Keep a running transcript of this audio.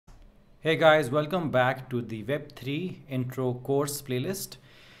Hey guys, welcome back to the Web3 intro course playlist.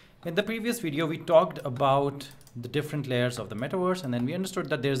 In the previous video, we talked about the different layers of the metaverse, and then we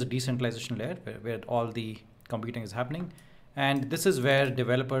understood that there's a decentralization layer where all the computing is happening. And this is where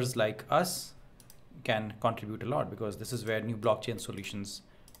developers like us can contribute a lot, because this is where new blockchain solutions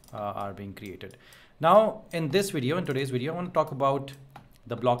are being created. Now, in today's video, I want to talk about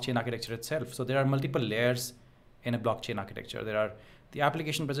the blockchain architecture itself. So there are multiple layers in a blockchain architecture. There are the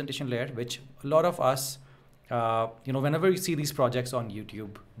application presentation layer, which a lot of us, whenever you see these projects on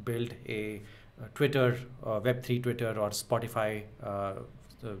YouTube, build a Twitter, Web3 Twitter, or Spotify,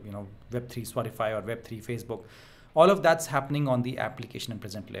 Web3 Spotify, or Web3 Facebook, all of that's happening on the application and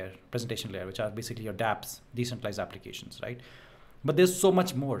presentation layer, which are basically your dApps, decentralized applications, right? But there's so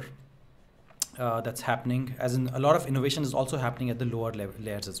much more that's happening, as in a lot of innovation is also happening at the lower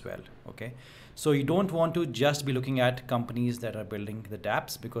layers as well, okay? So you don't want to just be looking at companies that are building the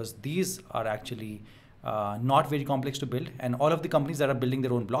dApps, because these are actually not very complex to build. And all of the companies that are building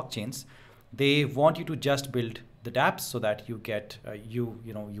their own blockchains, they want you to just build the dApps so that you get,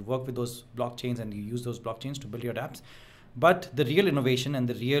 you work with those blockchains and you use those blockchains to build your dApps. But the real innovation and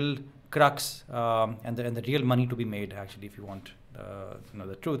the real crux and the real money to be made, actually, if you want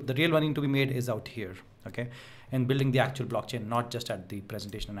the truth, the real money to be made is out here, okay? And building the actual blockchain, not just at the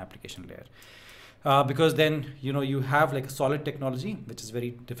presentation and application layer. Because then you have like a solid technology which is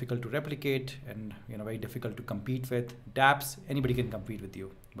very difficult to replicate and very difficult to compete with. dApps, anybody can compete with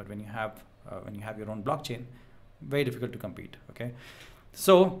you, but when you have your own blockchain, very difficult to compete. Okay,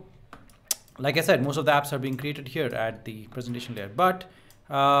 so like I said, most of the apps are being created here at the presentation layer. But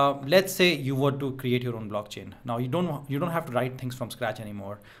let's say you were to create your own blockchain. Now you don't have to write things from scratch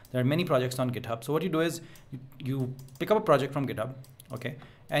anymore. There are many projects on GitHub. So what you do is you pick up a project from GitHub, okay,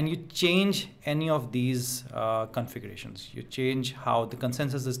 and you change any of these configurations. You change how the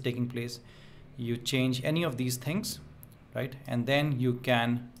consensus is taking place. You change any of these things, right? And then you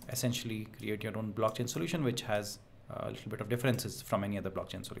can essentially create your own blockchain solution, which has a little bit of differences from any other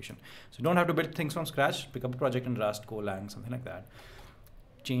blockchain solution. So you don't have to build things from scratch. Pick up a project in Rust, Golang, something like that.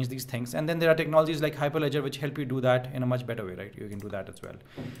 Change these things. And then there are technologies like Hyperledger which help you do that in a much better way, right? You can do that as well.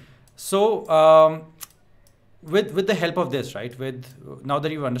 So with the help of this, right, now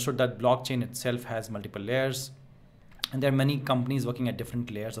that you've understood that blockchain itself has multiple layers, and there are many companies working at different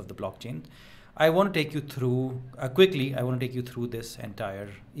layers of the blockchain, I want to take you through quickly. I want to take you through this entire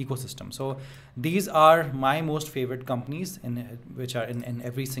ecosystem. So these are my most favorite companies which are in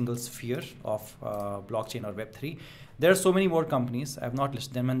every single sphere of blockchain or Web3. There are so many more companies. I have not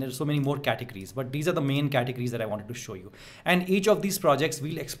listed them, and there's so many more categories, but these are the main categories that I wanted to show you. And each of these projects,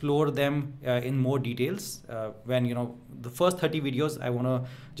 we'll explore them in more details. When the first 30 videos, I want to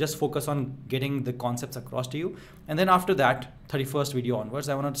just focus on getting the concepts across to you. And then after that, 31st video onwards,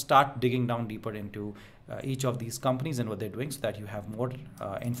 I want to start digging down deeper into each of these companies and what they're doing, so that you have more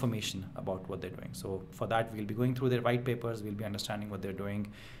information about what they're doing. So for that, we'll be going through their white papers, we'll be understanding what they're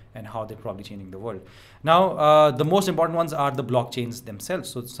doing and how they're probably changing the world. Now, the most important ones are the blockchains themselves.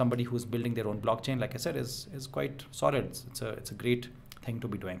 So somebody who's building their own blockchain, like I said, is quite solid. It's a great thing to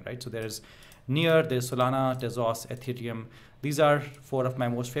be doing, right? So there's Near, there's Solana, Tezos, Ethereum. These are 4 of my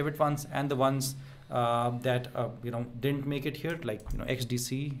most favorite ones, and the ones that didn't make it here, like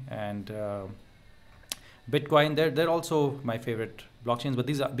XDC and Bitcoin. They're also my favorite blockchains. But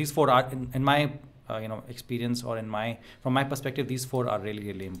these 4 are in my experience, or from my perspective, these 4 are really,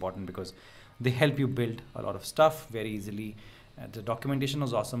 really important, because they help you build a lot of stuff very easily. The documentation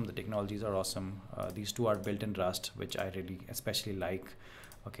is awesome. The technologies are awesome. These 2 are built in Rust, which I really especially like.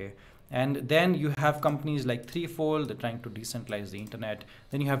 Okay. And then you have companies like Threefold. They're trying to decentralize the internet.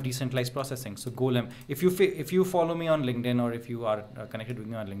 Then you have decentralized processing. So Golem. If you follow me on LinkedIn, or if you are connected with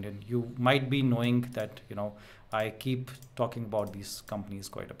me on LinkedIn, you might be knowing that I keep talking about these companies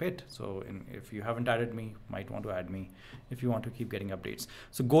quite a bit. So if you haven't added me, you might want to add me if you want to keep getting updates.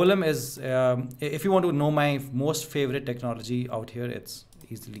 So Golem is, if you want to know my most favorite technology out here, it's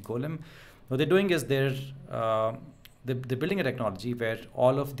easily Golem. What they're doing is they're building a technology where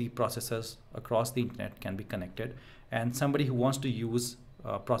all of the processors across the internet can be connected, and somebody who wants to use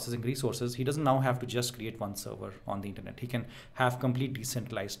processing resources, he doesn't now have to just create one server on the internet. He can have complete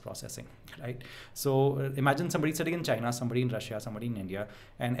decentralized processing, right? So imagine somebody sitting in China, somebody in Russia, somebody in India,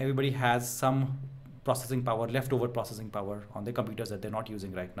 and everybody has some processing power, leftover processing power on their computers that they're not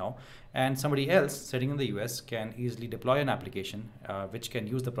using right now. And somebody else sitting in the US can easily deploy an application which can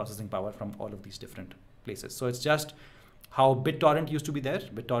use the processing power from all of these different places. So it's just how BitTorrent used to be there.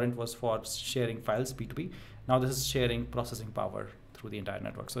 BitTorrent was for sharing files, P2P. Now this is sharing processing power through the entire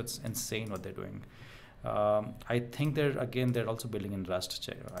network. So it's insane what they're doing. I think they're also building in Rust.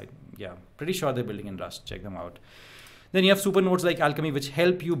 Pretty sure they're building in Rust. Check them out. Then you have super nodes like Alchemy, which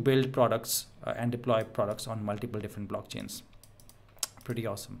help you build products and deploy products on multiple different blockchains. Pretty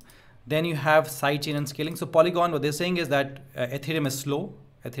awesome. Then you have sidechain and scaling. So Polygon, what they're saying is that Ethereum is slow.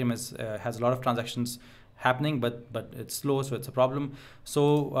 Ethereum has a lot of transactions happening, but it's slow, so it's a problem.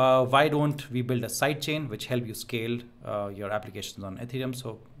 So why don't we build a sidechain which help you scale your applications on Ethereum?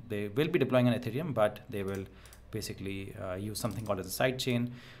 So they will be deploying on Ethereum, but they will basically use something called as a sidechain,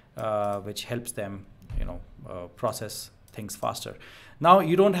 which helps them, process things faster. Now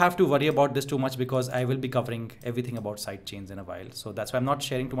you don't have to worry about this too much because I will be covering everything about sidechains in a while. So that's why I'm not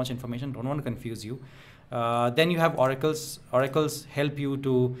sharing too much information. Don't want to confuse you. Then you have oracles. Oracles help you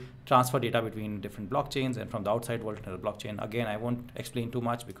to transfer data between different blockchains and from the outside world to the blockchain. Again, I won't explain too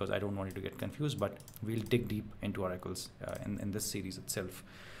much because I don't want you to get confused, but we'll dig deep into oracles in this series itself.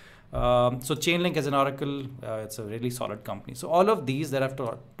 So Chainlink as an oracle, it's a really solid company. So all of these that I've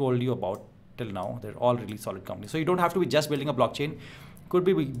told you about till now, they're all really solid companies. So you don't have to be just building a blockchain. Could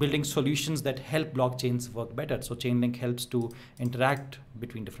be building solutions that help blockchains work better. So Chainlink helps to interact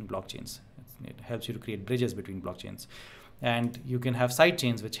between different blockchains. It helps you to create bridges between blockchains. And you can have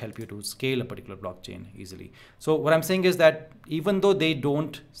sidechains which help you to scale a particular blockchain easily. So what I'm saying is that even though they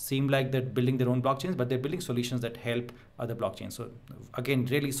don't seem like they're building their own blockchains, but they're building solutions that help other blockchains. So again,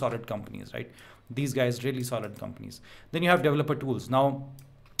 really solid companies, right? These guys, really solid companies. Then you have developer tools. Now,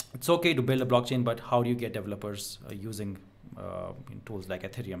 it's okay to build a blockchain, but how do you get developers using tools like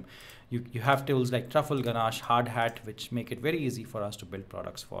Ethereum? You have tools like Truffle, Ganache, Hardhat, which make it very easy for us to build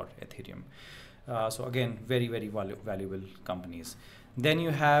products for Ethereum. So again, very, very valuable companies. Then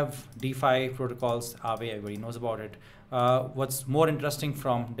you have DeFi protocols, Aave, everybody knows about it. What's more interesting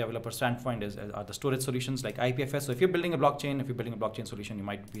from developer standpoint are the storage solutions like IPFS. So if you're building a blockchain solution, you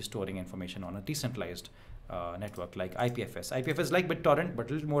might be storing information on a decentralized network like IPFS. IPFS is like BitTorrent, but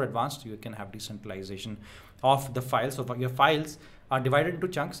a little more advanced. You can have decentralization of the files. So your files are divided into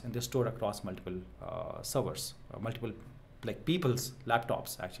chunks and they're stored across multiple servers, multiple like people's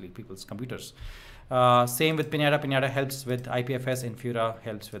laptops, actually people's computers. Same with Pinata. Pinata helps with IPFS. Infura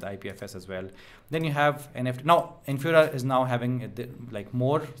helps with IPFS as well. Then you have NFT. Now Infura is now having like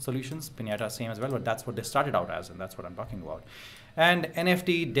more solutions. Pinata same as well, but that's what they started out as, and that's what I'm talking about. And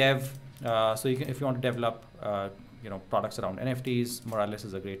NFT dev. So you can, if you want to develop products around NFTs, Moralis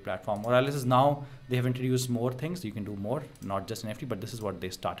is a great platform. Moralis is now, they have introduced more things. You can do more, not just NFT, but this is what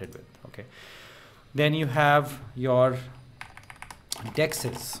they started with. Okay. Then you have your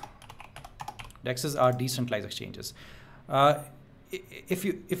DEXs. DEXs are decentralized exchanges. If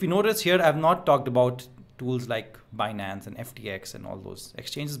you notice here, I've not talked about tools like Binance and FTX and all those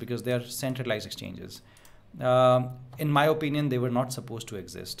exchanges because they are centralized exchanges. In my opinion, they were not supposed to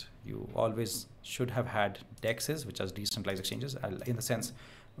exist. You always should have had DEXs, which are decentralized exchanges, in the sense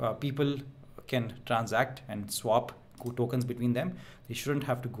people can transact and swap tokens between them. They shouldn't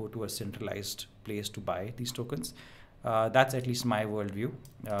have to go to a centralized place to buy these tokens. That's at least my worldview.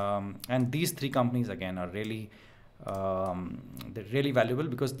 And these three companies, again, are really they're really valuable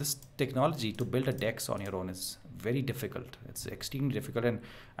because this technology to build a DEX on your own is very difficult. It's extremely difficult, and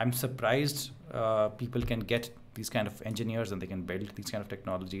I'm surprised people can get these kind of engineers and they can build these kind of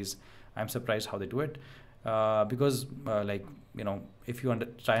technologies. I'm surprised how they do it because if you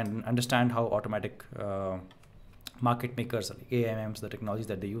try and understand how automatic market makers, like AMMs, the technologies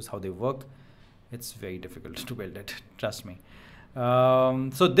that they use, how they work, it's very difficult to build it, trust me.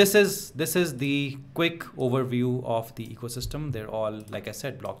 So this is the quick overview of the ecosystem. They're all, like I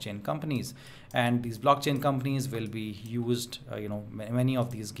said, blockchain companies, and these blockchain companies will be used, many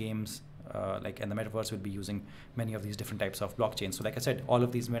of these games and the metaverse will be using many of these different types of blockchains. So like I said, all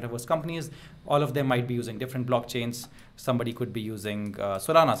of these metaverse companies, all of them might be using different blockchains. Somebody could be using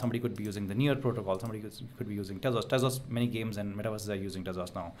Solana, somebody could be using the Near protocol, somebody could be using Tezos. Tezos, many games and metaverses are using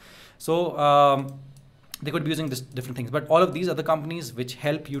Tezos now. So they could be using different things, but all of these other companies which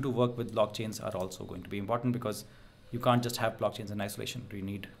help you to work with blockchains are also going to be important because you can't just have blockchains in isolation. You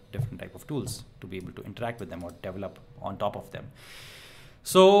need different type of tools to be able to interact with them or develop on top of them.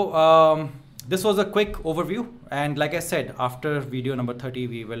 So this was a quick overview, and like I said, after video number 30,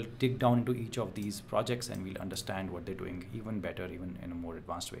 we will dig down into each of these projects and we'll understand what they're doing even better, even in a more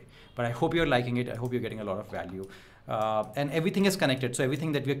advanced way. But I hope you're liking it. I hope you're getting a lot of value. And everything is connected. So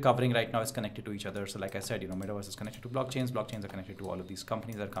everything that we're covering right now is connected to each other. So like I said, metaverse is connected to blockchains. Blockchains are connected to all of these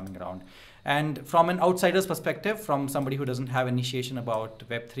companies that are coming around. And from an outsider's perspective, from somebody who doesn't have initiation about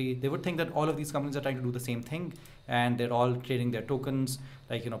Web3, they would think that all of these companies are trying to do the same thing, and they're all trading their tokens.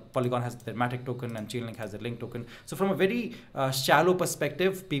 Like, Polygon has their Matic token and Chainlink has their Link token. So from a very shallow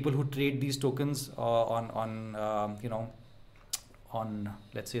perspective, people who trade these tokens on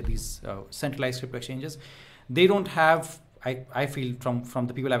let's say these centralized crypto exchanges, they don't have, I feel from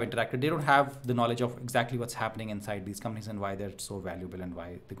the people I've interacted, they don't have the knowledge of exactly what's happening inside these companies and why they're so valuable and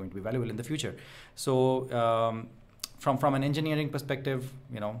why they're going to be valuable in the future. So from an engineering perspective,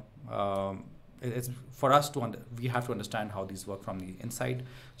 it's for us we have to understand how these work from the inside,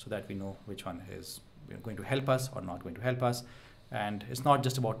 so that we know which one is going to help us or not going to help us. And it's not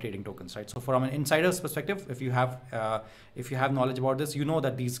just about trading tokens, right? So from an insider's perspective, if you have knowledge about this, you know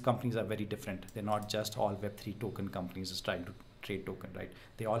that these companies are very different. They're not just all Web3 token companies just trying to trade token, right?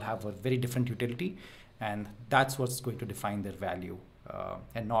 They all have a very different utility, and that's what's going to define their value,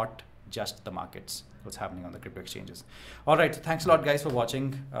 and not just the markets, what's happening on the crypto exchanges. All right, so thanks a lot, guys, for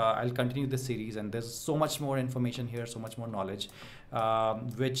watching. I'll continue this series, and there's so much more information here, so much more knowledge,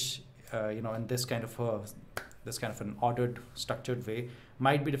 which in this kind of an ordered, structured way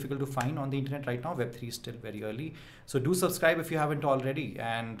might be difficult to find on the internet right now. Web3 is still very early. So do subscribe if you haven't already,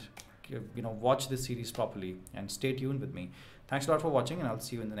 and watch this series properly, and stay tuned with me. Thanks a lot for watching, and I'll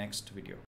see you in the next video.